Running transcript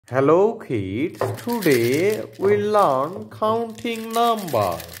Hello kids, today we'll learn counting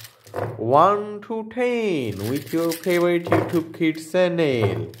number 1 to 10 with your favorite YouTube Kids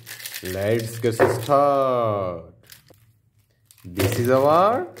channel. Let's get started. This is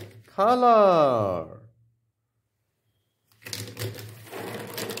our color.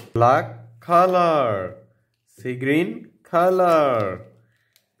 Black color, sea green color,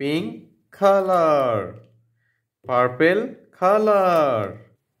 pink color, purple color,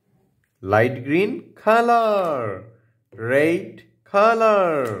 light green color, red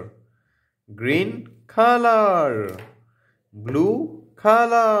color, green color, blue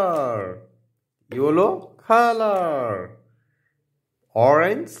color, yellow color,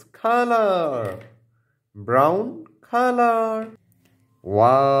 orange color, brown color.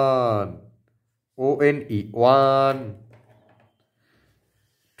 1 O-N-E 1,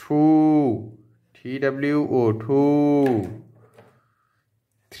 2 T-W-O 2,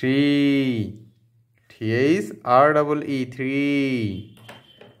 3 T-H-R-E-E 3,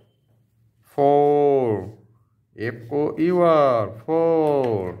 4 F-O-U-R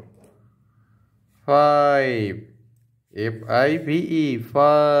 4, 5 F-I-V-E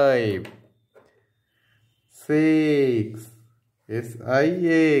 5, 6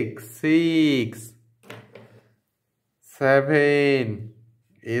 S-I-X 6, 7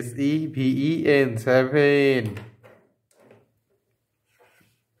 S-E-V-E-N 7,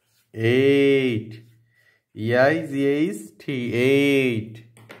 8 E-I-G-H-T 8,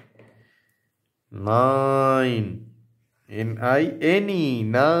 9 N-I-N-E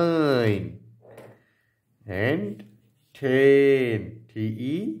 9, and 10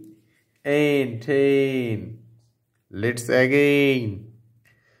 T-E-N 10. Let's again.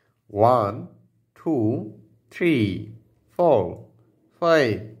 1 2 3 4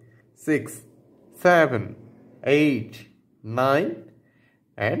 5 6 7 8 9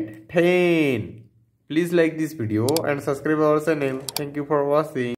 and 10. Please like this video and subscribe our channel. Thank you for watching.